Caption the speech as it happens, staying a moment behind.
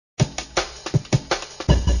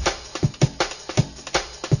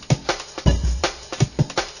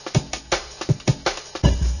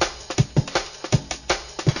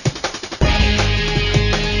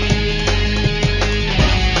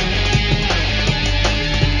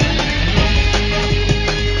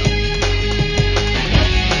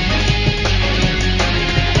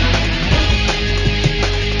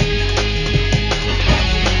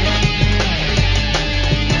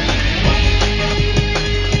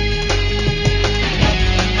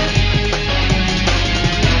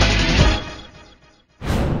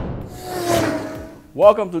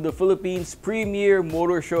Welcome to the Philippines Premier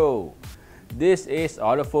Motor Show. This is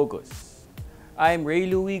Autofocus. I'm Ray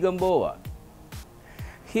Louie Gamboa.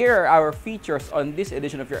 Here are our features on this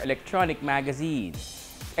edition of your electronic magazine,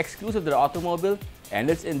 exclusive to the automobile and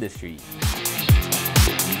its industry.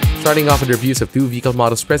 Starting off with reviews of two vehicle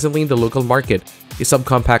models presently in the local market, a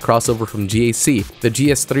subcompact crossover from GAC, the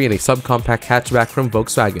GS3, and a subcompact hatchback from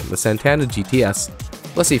Volkswagen, the Santana GTS.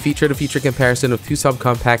 Plus a feature-to-feature comparison of two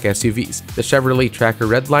subcompact SUVs, the Chevrolet Tracker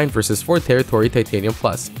Redline versus Ford Territory Titanium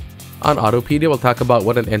Plus. On Autopedia, we'll talk about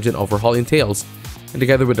what an engine overhaul entails, and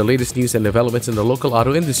together with the latest news and developments in the local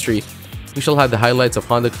auto industry, we shall have the highlights of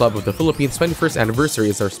Honda Club of the Philippines 21st anniversary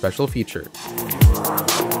as our special feature.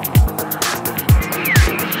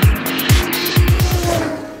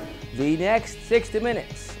 The next 60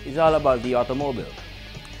 minutes is all about the automobile.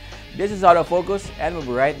 This is Autofocus, and we'll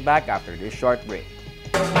be right back after this short break.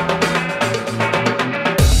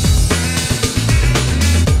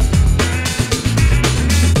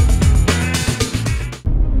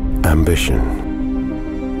 Ambition.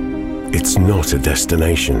 It's not a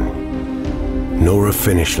destination, nor a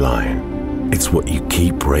finish line. It's what you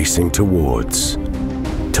keep racing towards,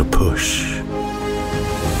 to push,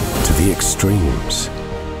 to the extremes,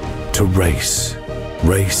 to race,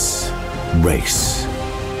 race, race.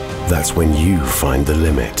 That's when you find the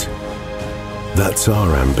limit. That's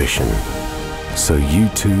our ambition, so you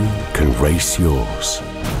too can race yours.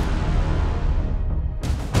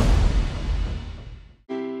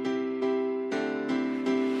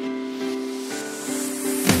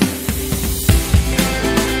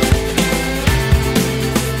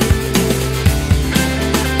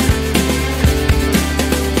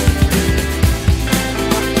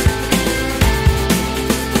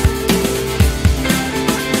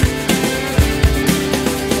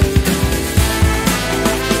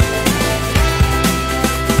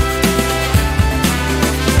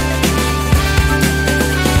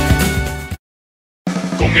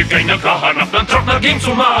 Kung ika'y naghahanap ng truck naging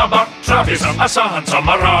sumabak, Travis ang asahan sa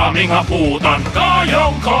maraming haputan.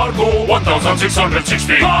 Kayang cargo,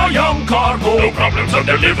 1,660. Kayang cargo, no problem sa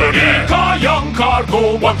delivery. Kayang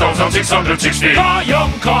cargo, 1,660.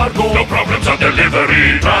 Kayang cargo, no problem sa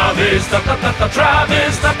delivery. Travis, ta-ta-ta-ta,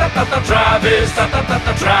 Travis, ta-ta-ta-ta, Travis,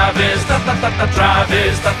 ta-ta-ta-ta, Travis, ta-ta-ta-ta,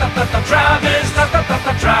 Travis, ta-ta-ta-ta, Travis,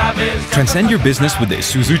 ta-ta-ta-ta, Travis. Transcend your business with the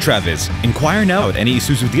Isuzu Travis. Inquire now at any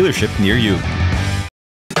Isuzu dealership near you.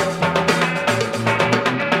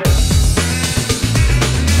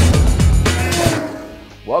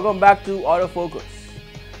 Welcome back to Autofocus,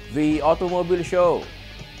 the automobile show.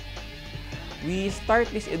 We start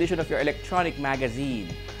this edition of your electronic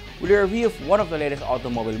magazine with a review of one of the latest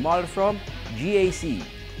automobile models from GAC.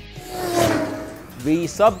 The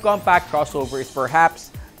subcompact crossover is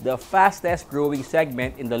perhaps the fastest growing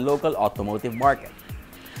segment in the local automotive market.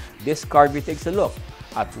 This car takes a look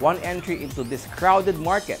at one entry into this crowded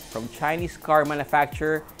market from Chinese car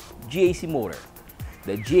manufacturer GAC Motor,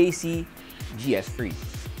 the GAC GS3.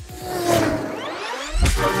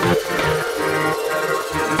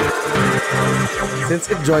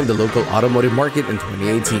 Since it joined the local automotive market in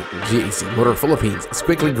 2018, GAC Motor Philippines has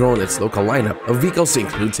quickly grown its local lineup of vehicles to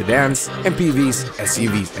include sedans, MPVs,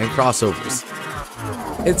 SUVs, and crossovers.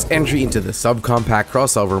 Its entry into the subcompact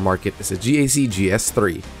crossover market is the GAC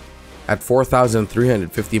GS3. At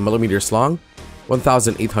 4,350mm long,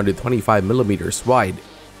 1,825mm wide,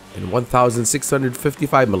 and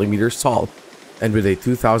 1,655mm tall, and with a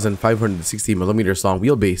 2,560mm long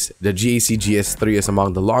wheelbase, the GAC GS3 is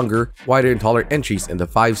among the longer, wider, and taller entries in the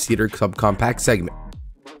 5-seater subcompact segment.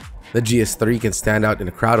 The GS3 can stand out in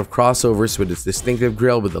a crowd of crossovers with its distinctive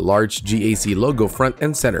grille with the large GAC logo front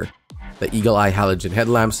and center, the eagle-eye halogen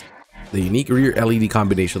headlamps, the unique rear LED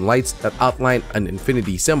combination lights that outline an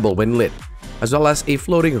infinity symbol when lit, as well as a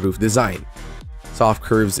floating roof design. Soft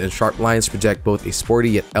curves and sharp lines project both a sporty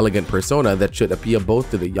yet elegant persona that should appeal both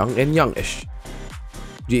to the young and youngish.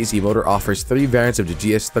 GAC Motor offers three variants of the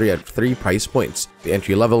GS3 at three price points: the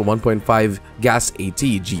entry-level 1.5 Gas AT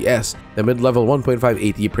GS, the mid-level 1.5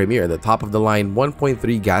 AT Premier, and the top-of-the-line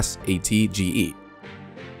 1.3 Gas AT GE.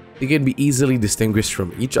 They can be easily distinguished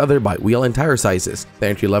from each other by wheel and tire sizes. The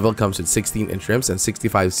entry-level comes with 16-inch rims and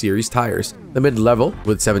 65 series tires, the mid-level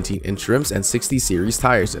with 17-inch rims and 60 series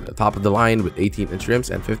tires, and the top-of-the-line with 18-inch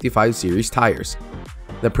rims and 55 series tires.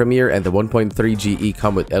 The Premier and the 1.3 GE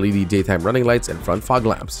come with LED daytime running lights and front fog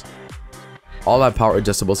lamps. All have power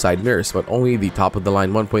adjustable side mirrors, but only the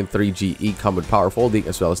top-of-the-line 1.3 GE come with power folding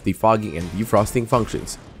as well as defogging and defrosting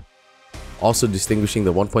functions. Also distinguishing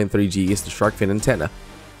the 1.3 GE is the shark fin antenna.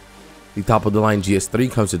 The top-of-the-line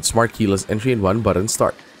GS3 comes with smart keyless entry and one-button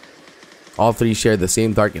start. All three share the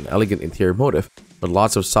same dark and elegant interior motif, with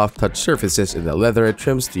lots of soft touch surfaces in the leatherette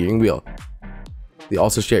trim steering wheel. They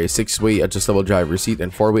also share a 6-way adjustable driver's seat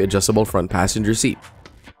and 4-way adjustable front passenger seat.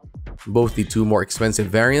 Both the two more expensive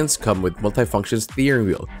variants come with multifunction steering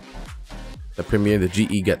wheel. The Premier and the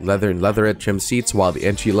GE get leather and leatherette trim seats, while the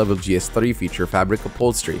entry-level GS3 feature fabric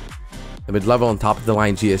upholstery. The mid-level and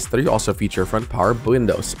top-of-the-line GS3 also feature front power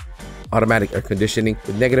windows, automatic air conditioning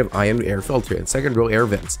with negative ion air filter and second-row air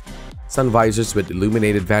vents, sun visors with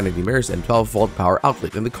illuminated vanity mirrors, and 12-volt power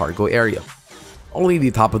outlet in the cargo area. Only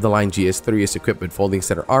the top-of-the-line GS3 is equipped with folding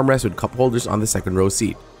center armrests with cup holders on the second-row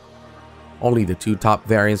seat. Only the two top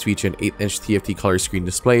variants feature an 8-inch TFT color screen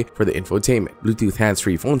display for the infotainment, Bluetooth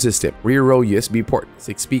hands-free phone system, rear row USB port,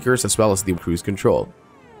 6 speakers, as well as the cruise control.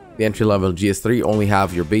 The entry-level GS3 only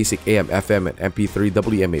have your basic AM, FM, and MP3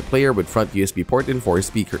 WMA player with front USB port and 4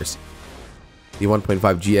 speakers. The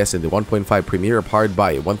 1.5 GS and the 1.5 Premier are powered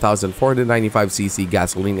by a 1,495cc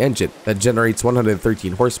gasoline engine that generates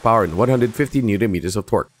 113 horsepower and 150 Nm of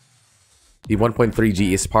torque. The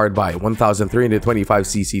 1.3G is powered by a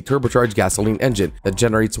 1,325cc turbocharged gasoline engine that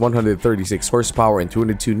generates 136 horsepower and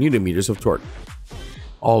 202 Nm of torque.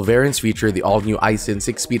 All variants feature the all-new Aisin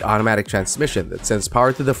 6-speed automatic transmission that sends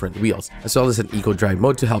power to the front wheels, as well as an eco-drive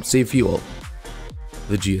mode to help save fuel.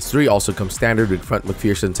 The GS3 also comes standard with front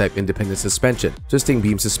McPherson-type independent suspension, twisting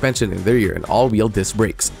beam suspension in the rear, and all-wheel disc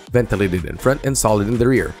brakes, ventilated in front and solid in the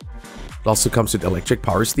rear. It also comes with electric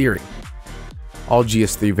power steering. All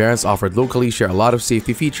GS3 variants offered locally share a lot of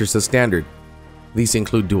safety features as standard. These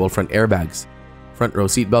include dual front airbags, front row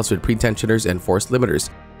seatbelts with pre-tensioners and force limiters,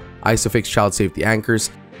 ISOFIX child safety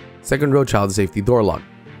anchors, second row child safety door lock,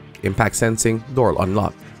 impact sensing, door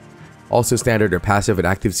unlock. Also standard are passive and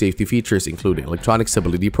active safety features including electronic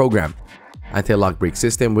stability program, anti-lock brake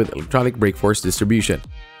system with electronic brake force distribution,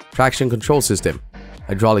 traction control system,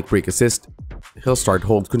 hydraulic brake assist, hill start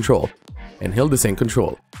hold control, and hill descent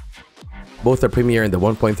control. Both the Premier and the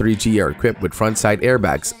 1.3G are equipped with front side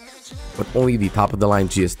airbags, but only the top-of-the-line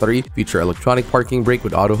GS3 feature electronic parking brake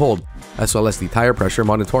with auto hold, as well as the tire pressure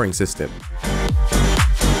monitoring system.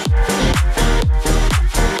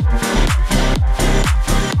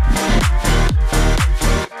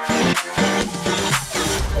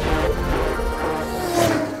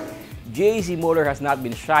 JAC Motor has not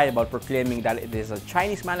been shy about proclaiming that it is a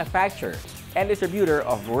Chinese manufacturer and distributor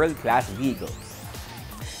of world-class vehicles.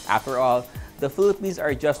 After all, the Philippines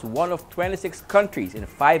are just one of 26 countries in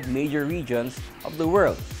 5 major regions of the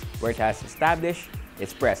world where it has established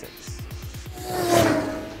its presence.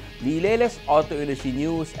 The latest auto industry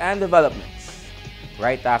news and developments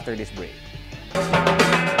right after this break.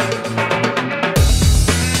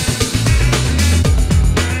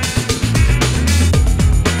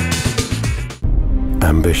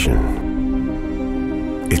 Ambition.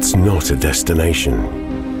 It's not a destination,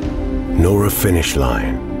 nor a finish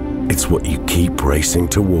line. It's what you keep racing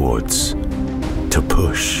towards, to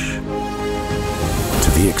push,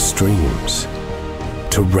 to the extremes,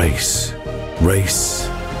 to race, race,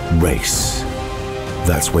 race.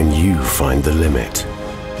 That's when you find the limit.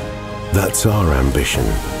 That's our ambition,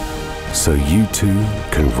 so you too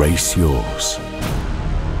can race yours.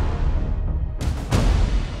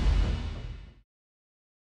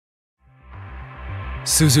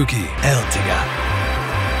 Suzuki Ertiga.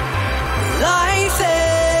 Life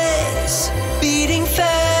is beating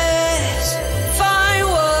fast. Find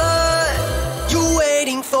what you're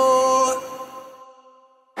waiting for.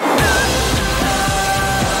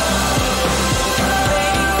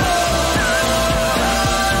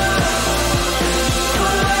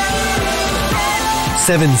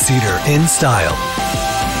 Seven-seater in style.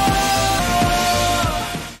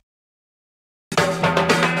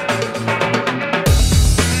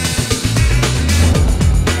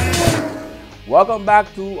 Welcome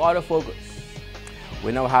back to Autofocus.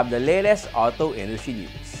 We now have the latest auto industry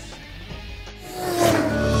news.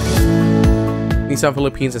 Nissan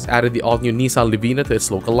Philippines has added the all-new Nissan Livina to its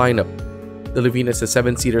local lineup. The Livina is a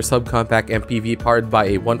 7-seater subcompact MPV powered by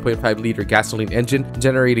a 1.5-liter gasoline engine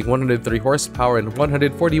generating 103 horsepower and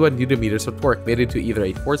 141 Nm of torque, mated to either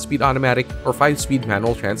a 4-speed automatic or 5-speed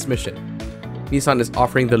manual transmission. Nissan is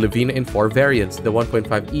offering the Livina in 4 variants: the 1.5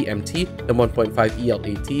 EMT, the 1.5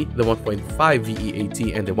 ELAT, the 1.5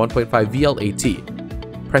 VEAT, and the 1.5 VLAT.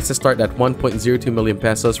 Prices start at 1.02 million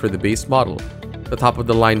pesos for the base model. The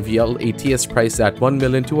top-of-the-line VLAT is priced at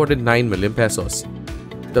 1,209,000 pesos.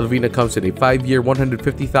 The Livina comes with a 5-year,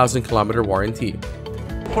 150,000-kilometer warranty.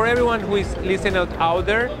 For everyone who is listening out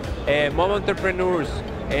there, mom entrepreneurs,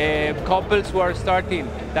 couples who are starting,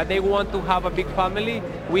 that they want to have a big family,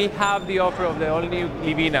 we have the offer of the all-new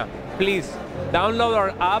Livina. Please download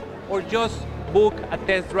our app or just book a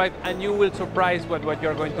test drive, and you will surprise what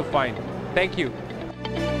you're going to find. Thank you.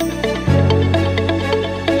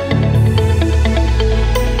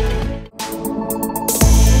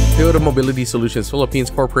 Toyota Mobility Solutions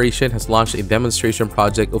Philippines Corporation has launched a demonstration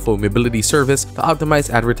project of a mobility service to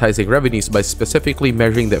optimize advertising revenues by specifically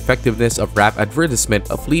measuring the effectiveness of wrap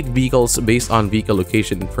advertisement of fleet vehicles based on vehicle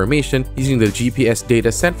location information using the GPS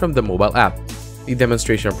data sent from the mobile app. The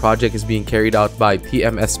demonstration project is being carried out by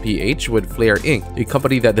TMSPH with Flair Inc., a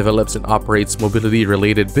company that develops and operates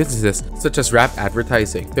mobility-related businesses such as wrap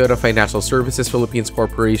advertising, Toyota Financial Services Philippines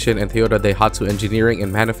Corporation, and Toyota Daihatsu Engineering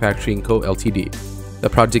and Manufacturing Co. Ltd. The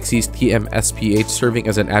project sees TMSPH serving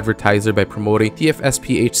as an advertiser by promoting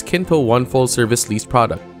TFSPH's Kinto One Full Service Lease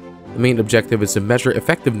product. The main objective is to measure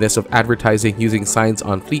effectiveness of advertising using signs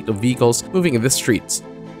on fleet of vehicles moving in the streets.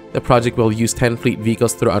 The project will use 10 fleet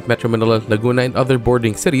vehicles throughout Metro Manila, Laguna, and other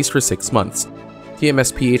bordering cities for 6 months.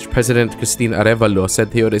 TMSPH President Christine Arevalo said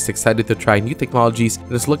Toyota is excited to try new technologies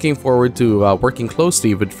and is looking forward to working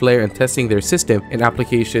closely with Flair and testing their system and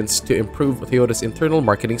applications to improve Toyota's internal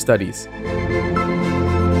marketing studies.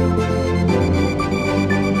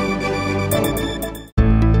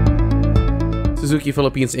 Suzuki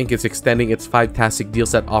Philippines Inc. is extending its 5 Tastic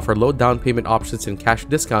deals that offer low down payment options and cash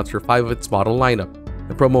discounts for 5 of its model lineup.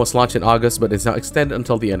 The promo was launched in August but is now extended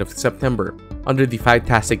until the end of September. Under the 5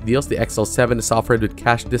 Tastic deals, the XL7 is offered with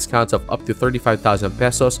cash discounts of up to 35,000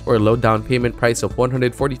 pesos or a low down payment price of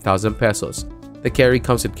 140,000 pesos. The Carry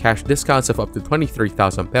comes with cash discounts of up to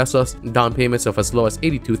 23,000 pesos and down payments of as low as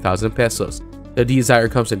 82,000 pesos. The Desire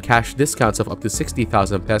comes in cash discounts of up to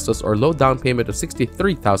 60,000 pesos or low down payment of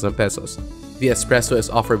 63,000 pesos. The Espresso is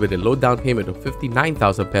offered with a low down payment of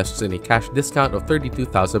 59,000 pesos and a cash discount of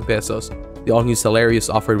 32,000 pesos. The all-new Celerio is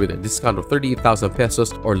offered with a discount of 38,000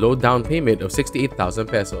 pesos or low down payment of 68,000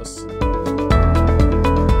 pesos.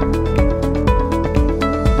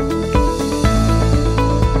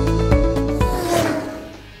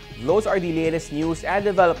 Those are the latest news and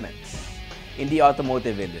developments in the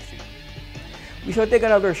automotive industry. We shall take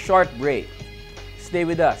another short break. Stay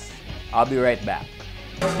with us. I'll be right back.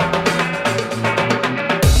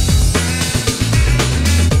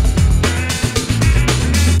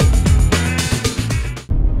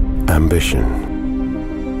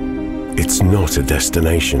 Ambition. It's not a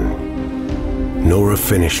destination, nor a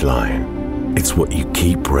finish line. It's what you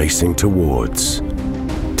keep racing towards.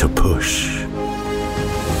 To push.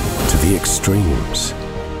 To the extremes.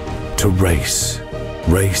 To race.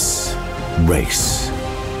 Race. Race.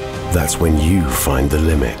 That's when you find the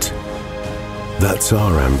limit. That's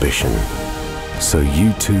our ambition. So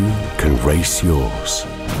you too can race yours.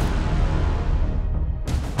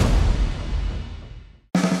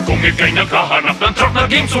 Kung ika'y naghahanap ng truck na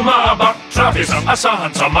game sumabak, Travis ang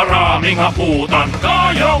asahan sa maraming haputan.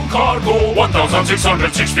 Kayang cargo,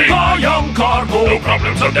 1,660. Kayang cargo, no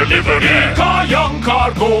problem sa delivery. Kayang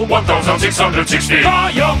cargo, 1,660.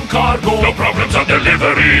 Kayang cargo, no problem sa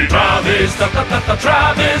delivery. Travis, ta-ta-ta-ta,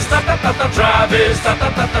 Travis, ta-ta-ta-ta, Travis,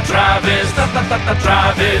 ta-ta-ta-ta, Travis, ta-ta-ta-ta,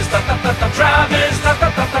 Travis, ta-ta-ta-ta, Travis,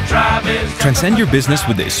 ta-ta-ta-ta, Travis. Transcend your business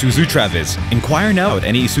with the Isuzu Travis. Inquire now at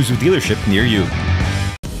any Isuzu dealership near you.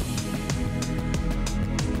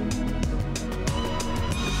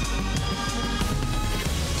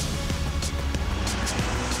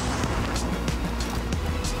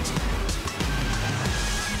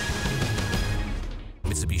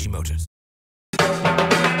 Mitsubishi Motors.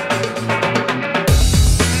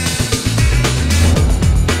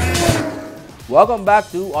 Welcome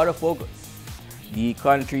back to Autofocus, the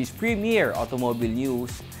country's premier automobile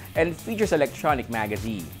news and features electronic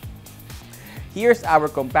magazine. Here's our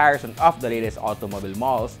comparison of the latest automobile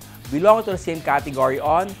models belonging to the same category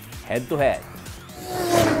on Head to Head.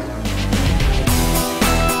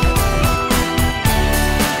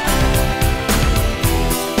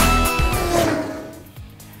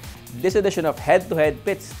 This edition of Head to Head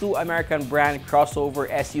pits 2 American brand crossover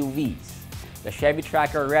SUVs, the Chevy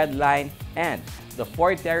Tracker Redline and the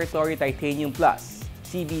Ford Territory Titanium Plus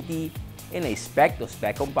CVT in a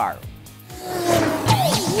spec-to-spec comparison.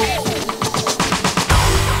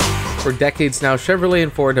 For decades now, Chevrolet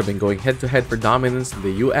and Ford have been going head-to-head for dominance in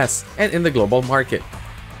the US and in the global market.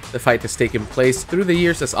 The fight has taken place through the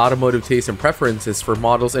years as automotive tastes and preferences for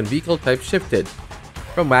models and vehicle types shifted.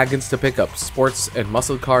 From wagons to pickups, sports and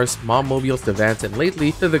muscle cars, mom-mobiles to vans, and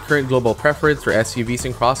lately to the current global preference for SUVs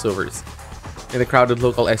and crossovers. In the crowded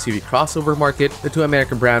local SUV crossover market, the 2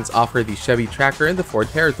 American brands offer the Chevy Tracker and the Ford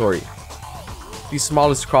Territory. The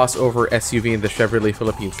smallest crossover SUV in the Chevrolet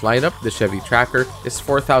Philippines lineup, the Chevy Tracker, is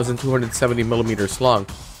 4,270mm long.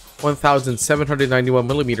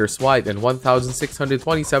 1,791mm wide and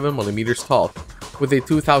 1,627mm tall, with a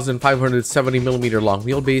 2,570mm long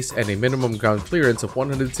wheelbase and a minimum ground clearance of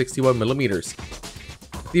 161mm.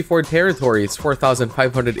 The Ford Territory is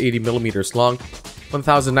 4,580mm long,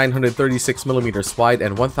 1,936mm wide,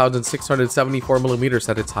 and 1,674mm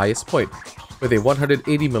at its highest point, with a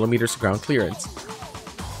 180mm ground clearance.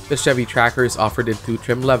 The Chevy Tracker is offered in two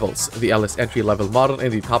trim levels, the LS entry-level model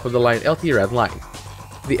and the top-of-the-line LT Redline.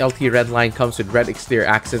 The LT Redline comes with red exterior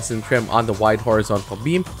accents and trim on the wide horizontal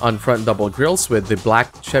beam, on front double grills with the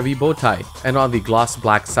black Chevy bow tie, and on the gloss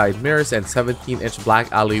black side mirrors and 17-inch black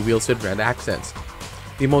alloy wheels with red accents.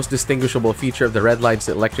 The most distinguishable feature of the Redline is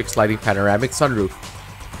the electric sliding panoramic sunroof.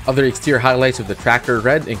 Other exterior highlights of the Tracker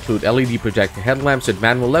Red include LED projector headlamps with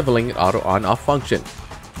manual leveling and auto on-off function,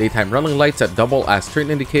 daytime running lights that double as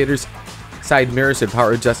turn indicators, side mirrors with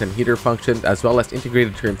power adjust and heater functions, as well as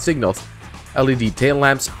integrated turn signals, LED tail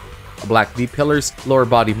lamps, black V-pillars, lower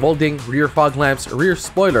body molding, rear fog lamps, rear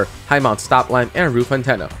spoiler, high mount stop lamp, and roof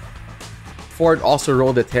antenna. Ford also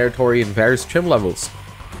rolled the Territory in various trim levels.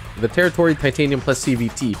 The Territory Titanium Plus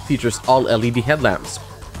CVT features all LED headlamps,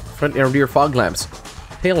 front and rear fog lamps,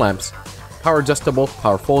 tail lamps, power adjustable,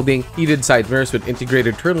 power folding, heated side mirrors with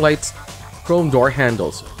integrated turn lights, chrome door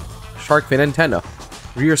handles, shark fin antenna,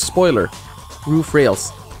 rear spoiler, roof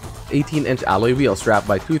rails, 18-inch alloy wheels wrapped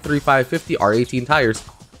by 235/50 R18 tires,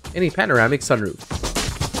 and a panoramic sunroof.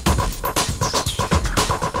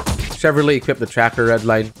 Chevrolet equipped the Tracker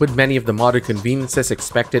Redline with many of the modern conveniences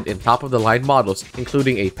expected in top-of-the-line models,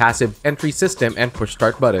 including a passive entry system and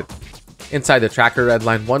push-start button. Inside the Tracker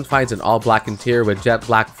Redline, one finds an all-black interior with jet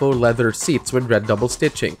black faux leather seats with red double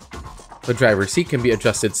stitching. The driver's seat can be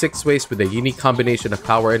adjusted 6 ways with a unique combination of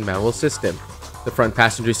power and manual system. The front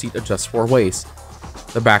passenger seat adjusts 4 ways.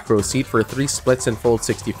 The back row seat for 3 splits and folds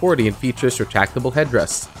 60/40 and features retractable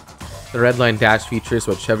headrests. The Redline dash features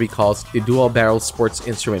what Chevy calls the dual-barrel sports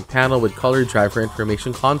instrument panel with color driver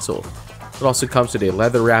information console. It also comes with a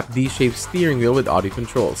leather-wrapped D-shaped steering wheel with audio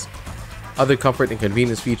controls. Other comfort and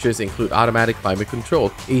convenience features include automatic climate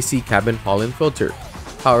control, AC cabin pollen filter,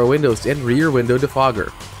 power windows, and rear window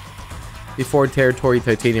defogger. The Ford Territory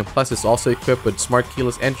Titanium Plus is also equipped with smart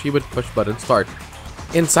keyless entry with push-button start.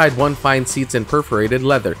 Inside, one finds seats in perforated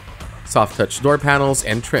leather, soft touch door panels,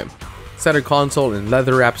 and trim, center console, and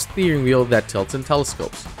leather-wrapped steering wheel that tilts and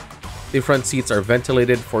telescopes. The front seats are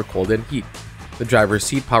ventilated for cold and heat. The driver's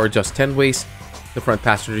seat power adjusts 10 ways. The front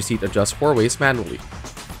passenger seat adjusts 4 ways manually.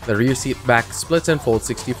 The rear seat back splits and folds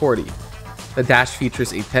 60/40. The dash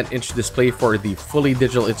features a 10-inch display for the fully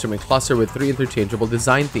digital instrument cluster with 3 interchangeable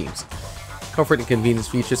design themes. Comfort and convenience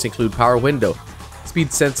features include power window,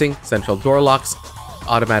 speed sensing, central door locks,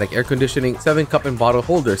 automatic air conditioning, 7 cup and bottle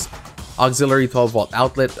holders, auxiliary 12-volt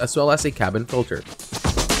outlet, as well as a cabin filter.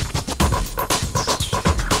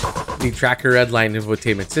 The Tracker Redline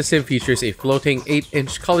infotainment system features a floating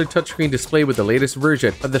 8-inch color touchscreen display with the latest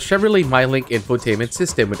version of the Chevrolet MyLink infotainment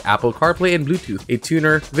system with Apple CarPlay and Bluetooth, a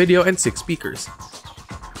tuner, video, and 6 speakers.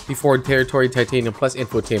 The Ford Territory Titanium Plus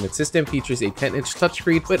infotainment system features a 10-inch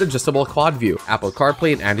touchscreen with adjustable quad view, Apple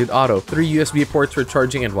CarPlay and Android Auto, 3 USB ports for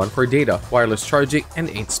charging and 1 for data, wireless charging, and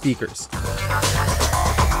 8 speakers.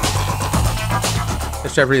 The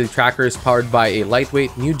Chevrolet Tracker is powered by a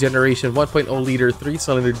lightweight, new generation 1.0-liter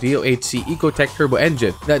 3-cylinder DOHC Ecotec turbo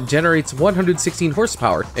engine that generates 116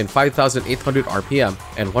 horsepower and 5,800 RPM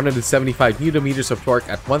and 175 Nm of torque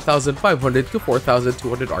at 1,500 to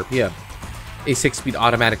 4,200 RPM. A 6-speed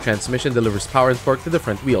automatic transmission delivers power and torque to the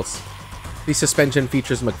front wheels. The suspension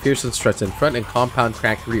features McPherson struts in front and compound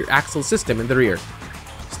crank rear axle system in the rear.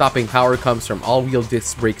 Stopping power comes from all-wheel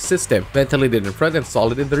disc brake system, ventilated in front and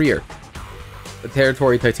solid in the rear. The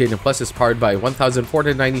Territory Titanium Plus is powered by a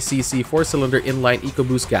 1,490cc 4-cylinder inline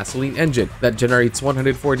EcoBoost gasoline engine that generates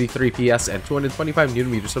 143 PS and 225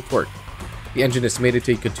 Nm of torque. The engine is mated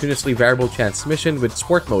to a continuously variable transmission with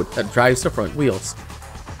sport mode that drives the front wheels.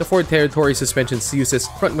 The Ford Territory suspension uses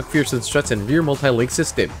front McPherson struts and rear multi-link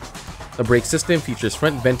system. The brake system features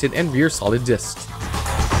front vented and rear solid discs.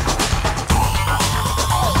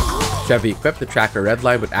 Chevy equipped the Tracker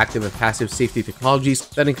Redline with active and passive safety technologies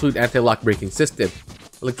that include anti-lock braking system,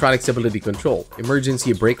 electronic stability control,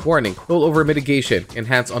 emergency brake warning, rollover mitigation,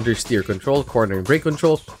 enhanced understeer control, cornering brake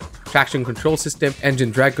control, traction control system,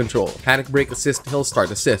 engine drag control, panic brake assist, hill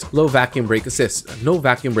start assist, low vacuum brake assist, no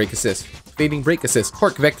vacuum brake assist, fading brake assist,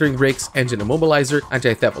 torque vectoring brakes, engine immobilizer,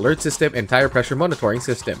 anti-theft alert system, and tire pressure monitoring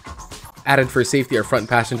system. Added for safety are front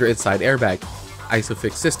passenger and side airbag,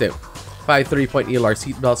 ISOFIX system, 5 3-point ELR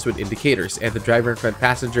seatbelts with indicators, and the driver and front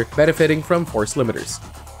passenger benefiting from force limiters.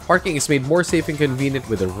 Parking is made more safe and convenient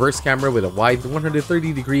with a reverse camera with a wide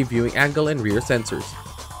 130-degree viewing angle and rear sensors.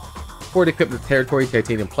 Ford equipped the Territory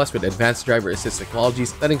Titanium Plus with advanced driver assist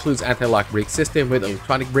technologies that includes anti-lock brake system with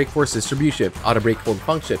electronic brake force distribution, auto brake hold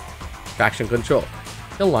function, traction control,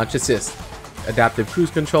 hill launch assist, adaptive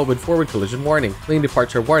cruise control with forward collision warning, lane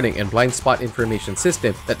departure warning, and blind spot information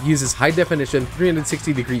system that uses high-definition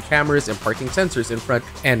 360-degree cameras and parking sensors in front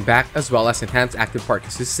and back, as well as enhanced active park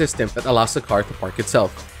assist system that allows the car to park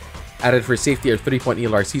itself. Added for safety are 3-point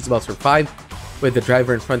ELR seat belts for 5, with the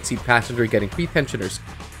driver and front seat passenger getting pre-tensioners,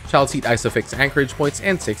 child seat ISOFIX anchorage points,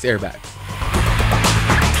 and 6 airbags.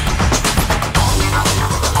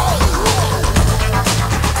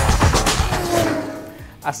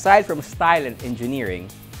 Aside from style and engineering,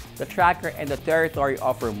 the Tracker and the Territory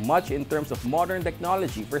offer much in terms of modern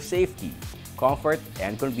technology for safety, comfort,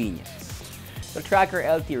 and convenience. The Tracker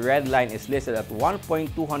LT Redline is listed at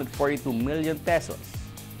 1.242 million pesos.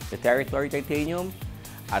 The Territory Titanium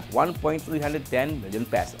at 1.310 million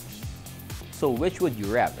pesos. So which would you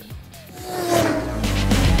rather?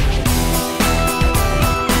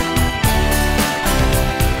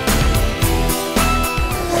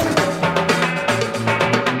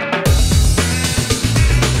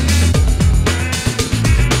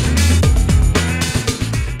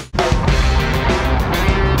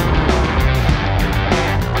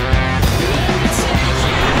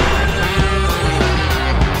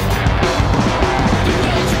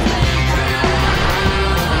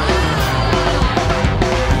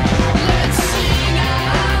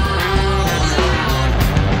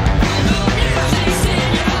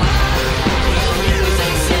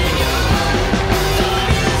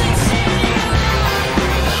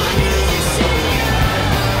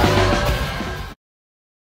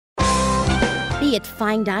 Be it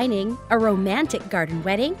fine dining, a romantic garden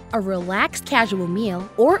wedding, a relaxed casual meal,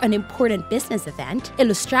 or an important business event,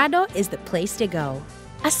 Ilustrado is the place to go.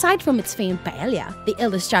 Aside from its famed paella, the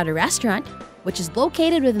Ilustrado restaurant, which is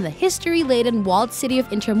located within the history-laden walled city of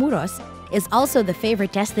Intramuros, is also the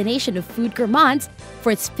favorite destination of food gourmands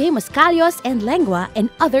for its famous callos and lengua and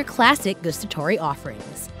other classic gustatory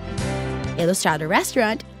offerings. Ilustrado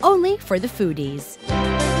restaurant, only for the foodies.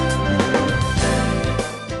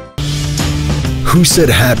 Who said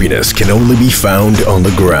happiness can only be found on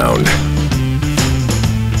the ground?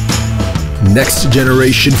 Next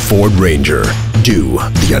generation Ford Ranger. Do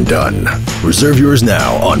the undone. Reserve yours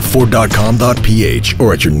now on Ford.com.ph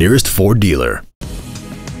or at your nearest Ford dealer.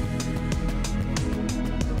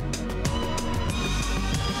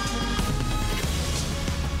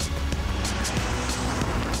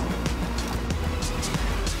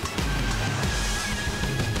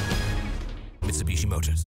 Mitsubishi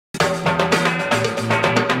Motors.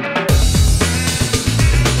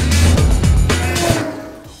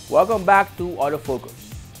 Welcome back to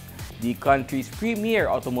Autofocus, the country's premier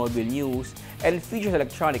automobile news and features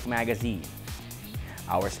electronic magazine.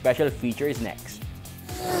 Our special feature is next.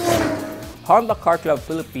 Honda Car Club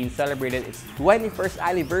Philippines celebrated its 21st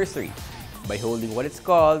anniversary by holding what is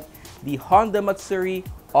called the Honda Matsuri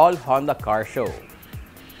All Honda Car Show.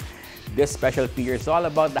 This special feature is all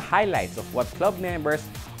about the highlights of what club members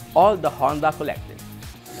all the Honda collected.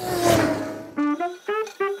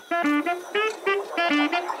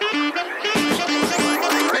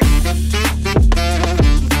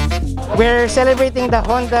 We're celebrating the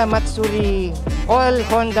Honda Matsuri All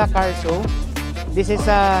Honda Car Show. This is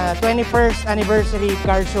a 21st anniversary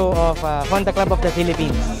car show of Honda Club of the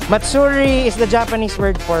Philippines. Matsuri is the Japanese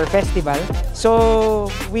word for festival.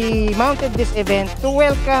 So we mounted this event to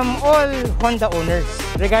welcome all Honda owners,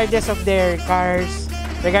 regardless of their cars,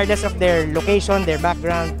 regardless of their location, their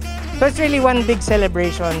background. So it's really one big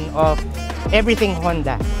celebration of everything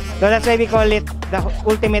Honda. So that's why we call it the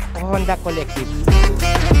Ultimate Honda Collective.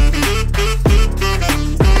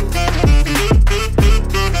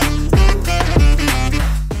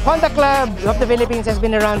 Honda Club of the Philippines has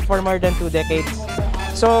been around for more than 2 decades.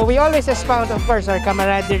 So we always espouse, of course, our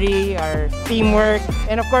camaraderie, our teamwork,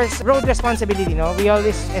 and of course, road responsibility. No? We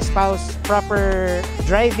always espouse proper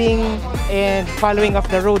driving and following of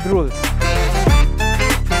the road rules.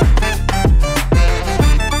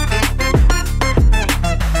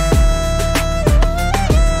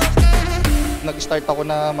 Nag-start ako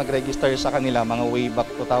na mag-register sa kanila mga way back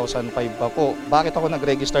 2005 pa po. Bakit ako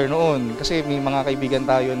nag-register noon? Kasi may mga kaibigan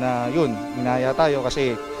tayo na yun, minaya tayo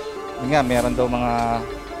kasi yun nga, meron daw mga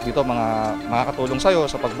dito mga makakatulong sa'yo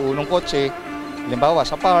sa pagbuo ng kotse. Halimbawa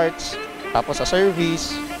sa parts, tapos sa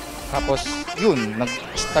service, tapos yun,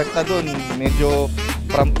 nag-start na dun, medyo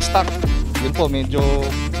from stock. Yun po, medyo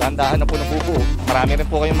dahan-dahan na po nabubuo. Marami rin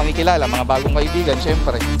po kayong makikilala, mga bagong kaibigan,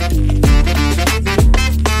 syempre.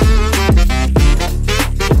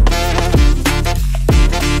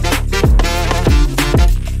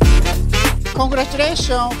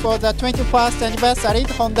 congratulations for the 21st anniversary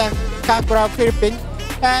Honda Car Club Philippines.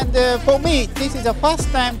 And for me, this is the first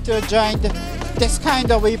time to join this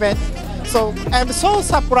kind of event. So I'm so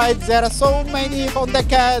surprised there are so many Honda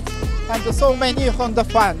cars and so many Honda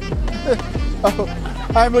fans.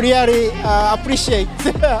 I'm really appreciate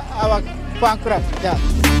our fan club. Yeah.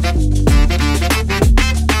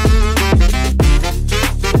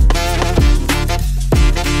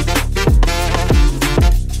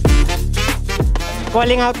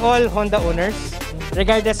 Calling out all Honda owners,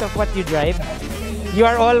 regardless of what you drive, you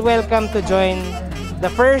are all welcome to join the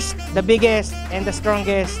first, the biggest, and the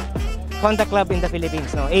strongest Honda club in the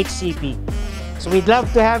Philippines, no, HCP. So we'd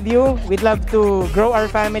love to have you, we'd love to grow our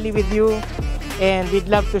family with you, and we'd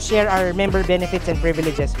love to share our member benefits and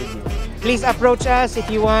privileges with you. Please approach us if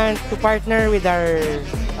you want to partner with our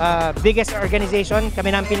biggest organization,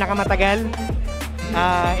 kami ng pinakamatagal.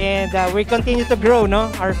 And we continue to grow, no,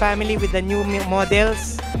 our family with the new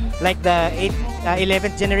models like the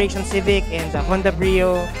 11th generation Civic and the Honda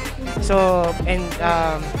Brio. So, and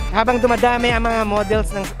habang dumadami ang mga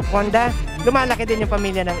models ng Honda, lumalaki din yung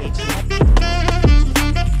pamilya ng HCP.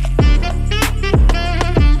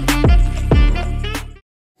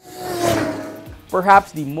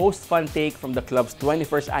 Perhaps the most fun take from the club's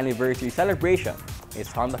 21st anniversary celebration is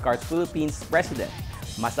Honda Cars Philippines President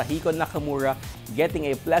Masahiko Nakamura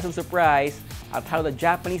getting a pleasant surprise at how the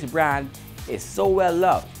Japanese brand is so well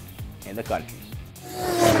loved in the country.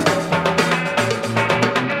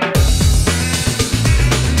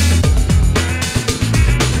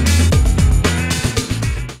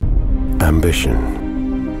 Ambition.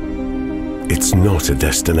 It's not a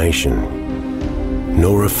destination,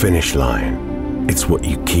 nor a finish line. It's what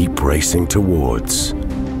you keep racing towards,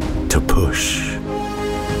 to push,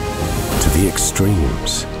 to the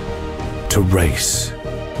extremes, to race,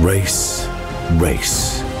 race,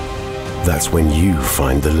 race. That's when you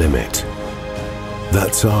find the limit.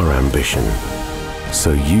 That's our ambition,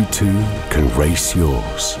 so you too can race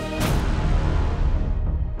yours.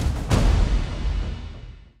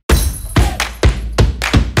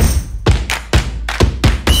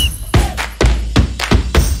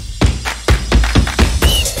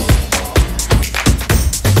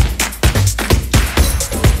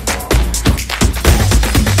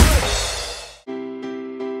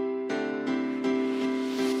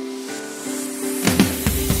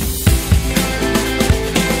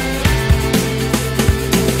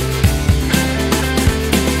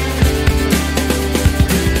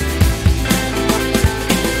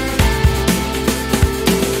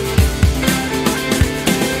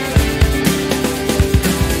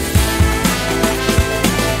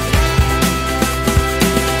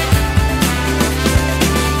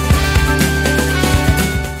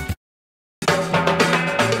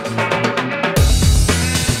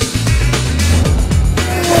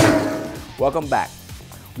 Welcome back.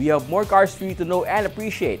 We have more cars for you to know and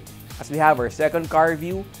appreciate as we have our second car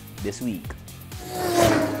review this week.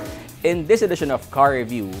 In this edition of Car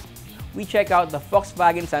Review, we check out the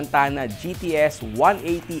Volkswagen Santana GTS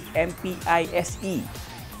 180 MPI SE.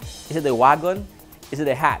 Is it a wagon? Is it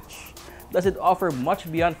a hatch? Does it offer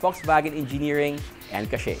much beyond Volkswagen engineering and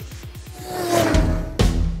cachet?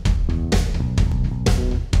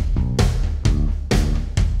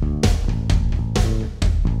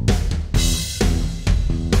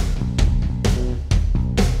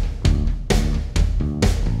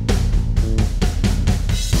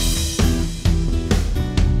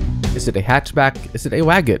 Is it a hatchback? Is it a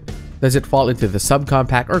wagon? Does it fall into the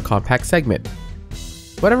subcompact or compact segment?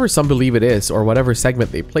 Whatever some believe it is, or whatever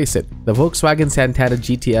segment they place it, the Volkswagen Santana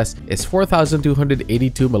GTS is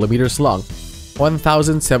 4,282mm long,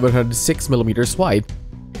 1,706mm wide,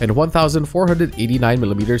 and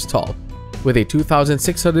 1,489mm tall, with a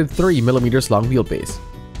 2,603mm long wheelbase.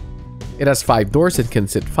 It has 5 doors and can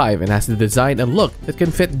sit 5 and has the design and look that can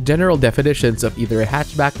fit general definitions of either a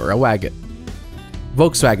hatchback or a wagon.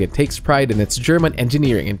 Volkswagen takes pride in its German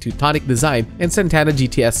engineering and Teutonic design, and Santana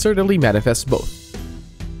GTS certainly manifests both.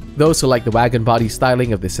 Those who like the wagon body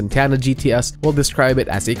styling of the Santana GTS will describe it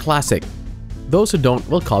as a classic. Those who don't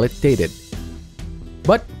will call it dated.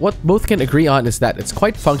 But what both can agree on is that it's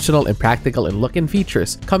quite functional and practical in look and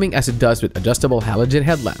features, coming as it does with adjustable halogen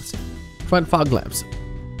headlamps, front fog lamps,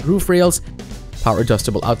 roof rails, power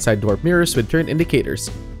adjustable outside door mirrors with turn indicators,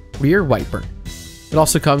 rear wiper. It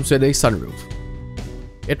also comes with a sunroof.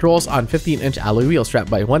 It rolls on 15-inch alloy wheels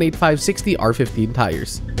strapped by 185/60 R15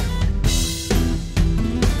 tires.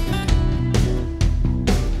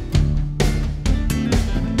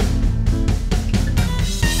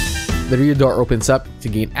 The rear door opens up to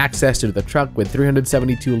gain access to the truck with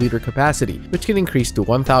 372-liter capacity, which can increase to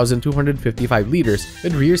 1,255 liters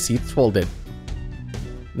with rear seats folded.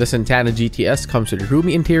 The Santana GTS comes with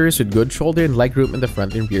roomy interiors with good shoulder and legroom in the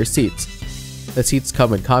front and rear seats. The seats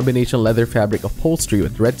come with combination leather fabric upholstery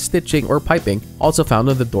with red stitching or piping, also found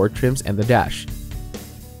on the door trims and the dash.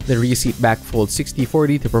 The rear seat back folds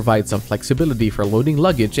 60-40 to provide some flexibility for loading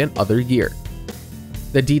luggage and other gear.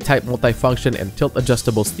 The D-Type multifunction and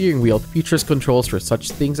tilt-adjustable steering wheel features controls for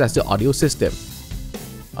such things as the audio system.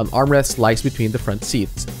 An armrest lies between the front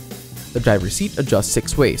seats. The driver's seat adjusts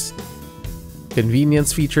 6 ways.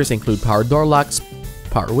 Convenience features include power door locks,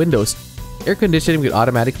 power windows, air conditioning with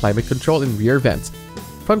automatic climate control and rear vents,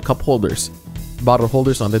 front cup holders, bottle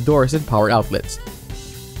holders on the doors, and power outlets.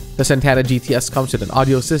 The Santana GTS comes with an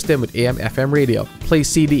audio system with AM/FM radio, plays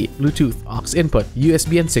CD, Bluetooth, aux input,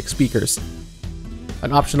 USB, and 6 speakers.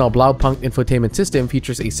 An optional Blaupunkt infotainment system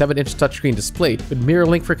features a 7-inch touchscreen display with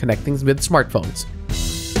MirrorLink for connecting with smartphones.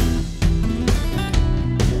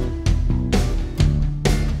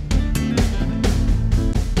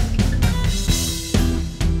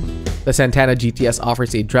 The Santana GTS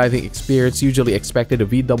offers a driving experience usually expected of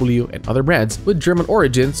VW and other brands with German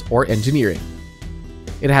origins or engineering.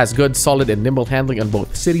 It has good, solid, and nimble handling on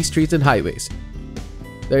both city streets and highways.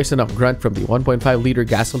 There is enough grunt from the 1.5-liter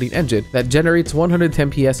gasoline engine that generates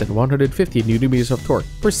 110 PS and 150 Nm of torque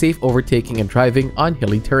for safe overtaking and driving on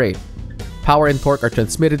hilly terrain. Power and torque are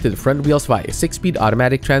transmitted to the front wheels via a 6-speed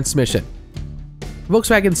automatic transmission.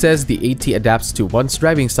 Volkswagen says the AT adapts to one's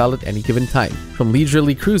driving style at any given time, from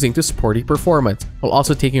leisurely cruising to sporty performance, while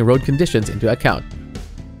also taking road conditions into account.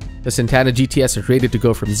 The Santana GTS is rated to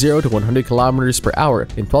go from 0 to 100 km per hour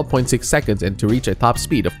in 12.6 seconds and to reach a top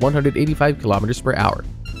speed of 185 km per hour.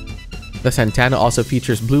 The Santana also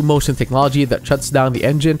features Blue Motion technology that shuts down the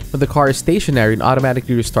engine when the car is stationary and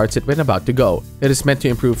automatically restarts it when about to go. It is meant to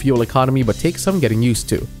improve fuel economy but takes some getting used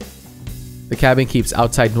to. The cabin keeps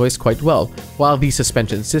outside noise quite well, while the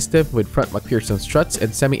suspension system, with front McPherson struts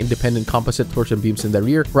and semi-independent composite torsion beams in the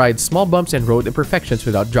rear, rides small bumps and road imperfections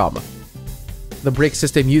without drama. The brake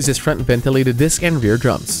system uses front ventilated disc and rear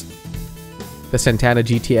drums. The Santana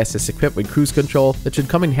GTS is equipped with cruise control that should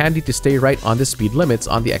come in handy to stay right on the speed limits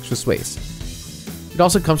on the expressways. It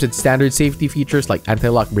also comes with standard safety features like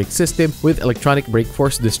anti-lock brake system with electronic brake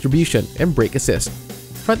force distribution and brake assist,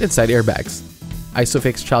 front and side airbags,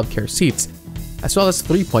 ISOFIX childcare seats, as well as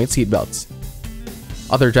 3-point seatbelts.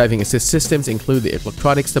 Other driving assist systems include the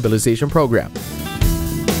electronic stabilization program.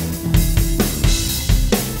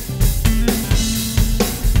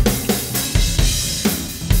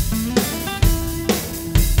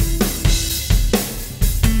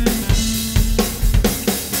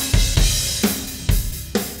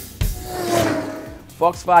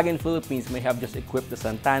 Volkswagen Philippines may have just equipped the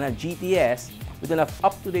Santana GTS with enough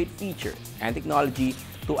up-to-date features and technology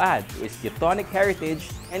to add to its Teutonic heritage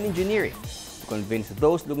and engineering to convince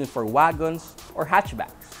those looking for wagons or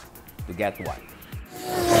hatchbacks to get one.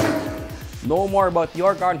 Know more about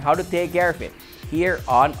your car and how to take care of it here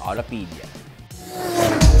on Autopedia.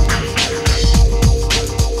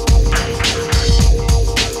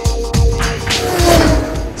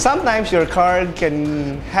 Sometimes your car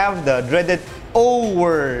can have the dreaded O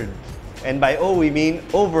word, and by O we mean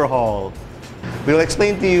overhaul. We'll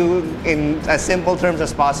explain to you in as simple terms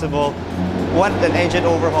as possible what an engine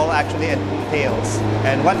overhaul actually entails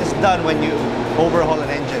and what is done when you overhaul an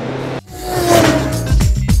engine.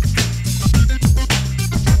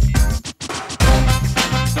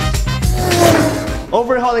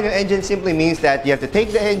 Overhauling an engine simply means that you have to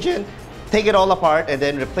take the engine, take it all apart, and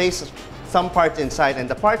then replace some parts inside. And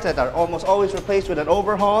the parts that are almost always replaced with an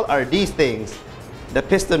overhaul are these things, the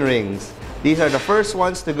piston rings. These are the first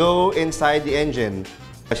ones to go inside the engine.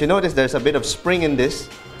 As you notice, there's a bit of spring in this.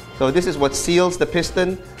 So this is what seals the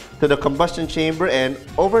piston to the combustion chamber, and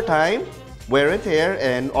over time, wear and tear,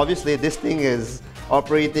 and obviously this thing is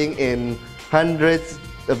operating in hundreds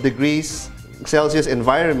of degrees Celsius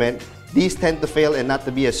environment. These tend to fail and not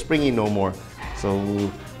to be as springy no more. So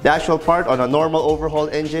the actual part on a normal overhaul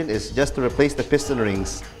engine is just to replace the piston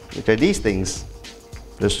rings, which are these things.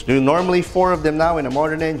 There's normally 4 of them now in a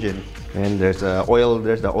modern engine. And there's the oil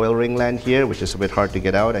ring land here, which is a bit hard to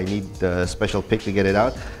get out. I need a special pick to get it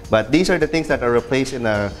out. But these are the things that are replaced in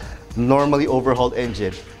a normally overhauled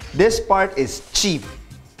engine. This part is cheap.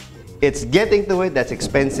 It's getting to it that's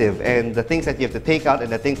expensive, and the things that you have to take out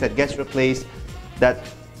and the things that gets replaced that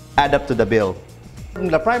add up to the bill.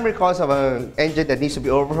 The primary cause of an engine that needs to be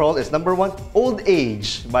overhauled is number 1, old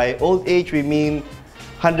age. By old age we mean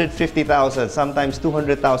 150,000, sometimes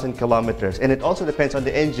 200,000 kilometers. And it also depends on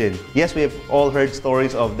the engine. Yes, we have all heard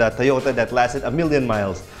stories of the Toyota that lasted 1,000,000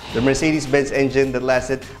 miles, the Mercedes-Benz engine that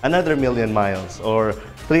lasted another 1,000,000 miles, or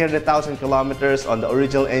 300,000 kilometers on the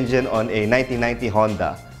original engine on a 1990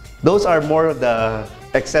 Honda. Those are more of the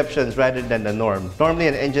exceptions rather than the norm. Normally,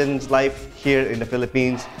 an engine's life here in the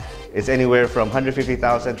Philippines is anywhere from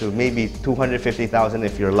 150,000 to maybe 250,000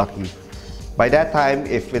 if you're lucky. By that time,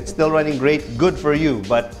 if it's still running great, good for you,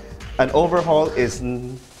 but an overhaul is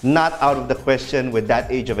not out of the question with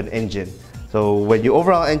that age of an engine. So when you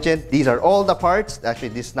overhaul an engine, these are all the parts. Actually,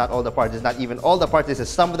 this is not all the parts. It's not even all the parts. This is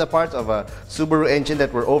some of the parts of a Subaru engine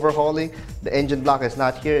that we're overhauling. The engine block is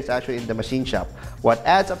not here. It's actually in the machine shop. What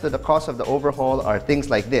adds up to the cost of the overhaul are things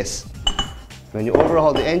like this. When you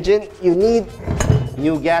overhaul the engine, you need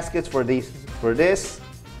new gaskets for this,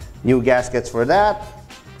 new gaskets for that.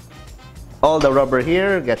 All the rubber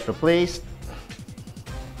here gets replaced.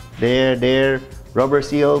 There, rubber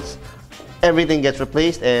seals. Everything gets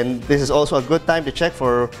replaced, and this is also a good time to check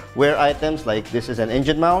for wear items like this is an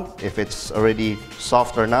engine mount, if it's already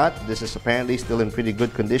soft or not. This is apparently still in pretty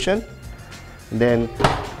good condition. And then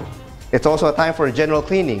it's also a time for a general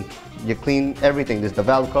cleaning. You clean everything. This is the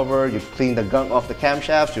valve cover, you clean the gunk off the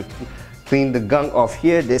camshafts, you clean the gunk off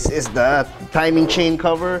here. This is the timing chain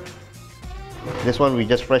cover. This one we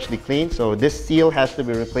just freshly cleaned, so this seal has to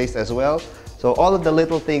be replaced as well. So all of the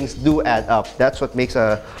little things do add up. That's what makes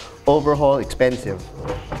a overhaul expensive.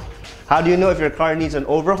 How do you know if your car needs an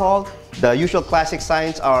overhaul? The usual classic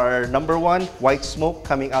signs are: number one, white smoke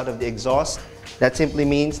coming out of the exhaust. That simply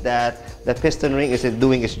means that the piston ring isn't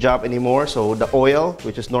doing its job anymore. So the oil,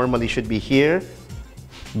 which is normally should be here,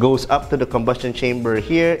 goes up to the combustion chamber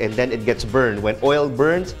here, and then it gets burned. When oil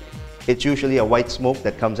burns, it's usually a white smoke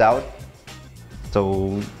that comes out.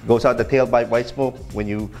 So goes out the tailpipe, white smoke. When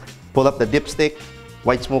you pull up the dipstick,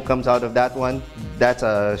 white smoke comes out of that one. That's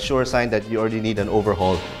a sure sign that you already need an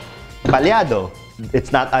overhaul. Baleado.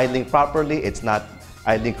 It's not idling properly. It's not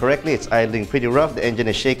idling correctly. It's idling pretty rough. The engine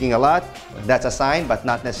is shaking a lot. That's a sign, but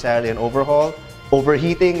not necessarily an overhaul.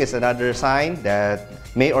 Overheating is another sign that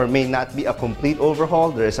may or may not be a complete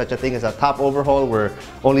overhaul. There is such a thing as a top overhaul where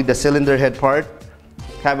only the cylinder head part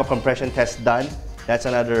have a compression test done. That's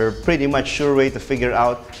another pretty much sure way to figure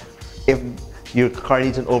out if your car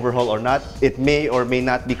needs an overhaul or not. It may or may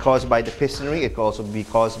not be caused by the piston ring. It could also be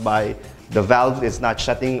caused by the valve is not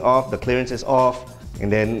shutting off, the clearance is off,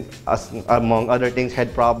 and then among other things,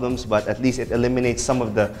 head problems, but at least it eliminates some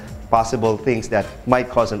of the possible things that might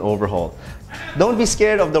cause an overhaul. Don't be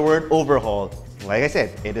scared of the word overhaul. Like I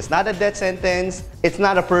said, it is not a death sentence. It's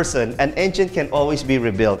not a person. An engine can always be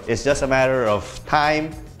rebuilt. It's just a matter of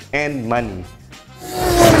time and money.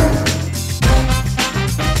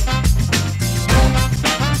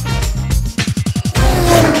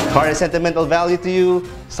 Car has sentimental value to you.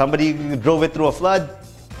 Somebody drove it through a flood.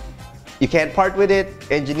 You can't part with it.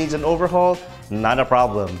 Engine needs an overhaul. Not a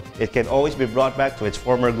problem. It can always be brought back to its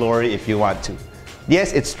former glory if you want to.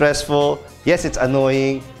 Yes, it's stressful. Yes, it's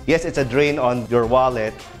annoying. Yes, it's a drain on your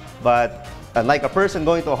wallet. But unlike a person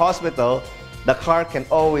going to a hospital, the car can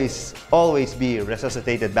always be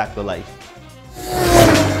resuscitated back to life.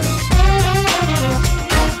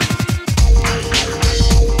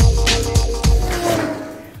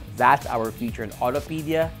 That's our feature on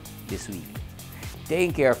Autopedia this week.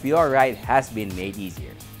 Taking care of your ride has been made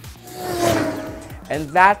easier. And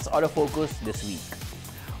that's Autofocus this week.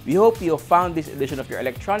 We hope you found this edition of your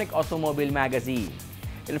electronic automobile magazine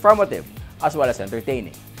informative as well as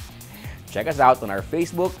entertaining. Check us out on our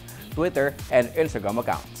Facebook, Twitter, and Instagram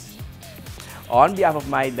accounts. On behalf of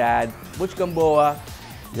my dad, Butch Gamboa,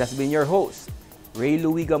 this has been your host, Ray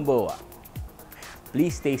Louie Gamboa.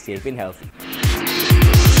 Please stay safe and healthy.